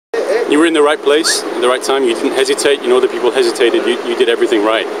You were in the right place at the right time. You didn't hesitate. You know, the people hesitated. You did everything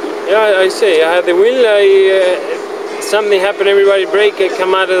right. Yeah, I say I had the wheel. Something happened. Everybody brake. I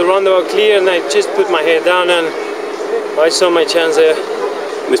come out of the roundabout clear, and I just put my head down, and I saw my chance there.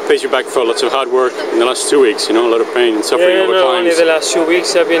 And this pays you back for lots of hard work in the last 2 weeks. You know, a lot of pain and suffering over not climbs. only the last 2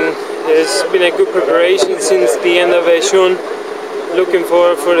 weeks. It's been a good preparation since the end of June. Looking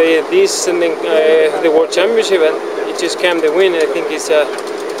for this and then, the World Championship, and it just came the win. I think it's a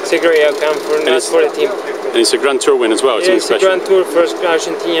great outcome for us, for the team. And it's a Grand Tour win as well. It's a Grand Tour, first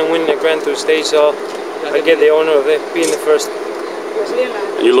Argentinian win a Grand Tour stage, so I get the honor of being the first.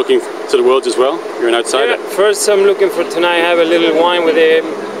 And you're looking to the Worlds as well? You're an outsider? Yeah, first I'm looking for tonight. I have a little wine with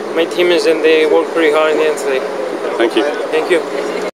my teammates, and they work pretty hard in the end today. Thank you. Thank you.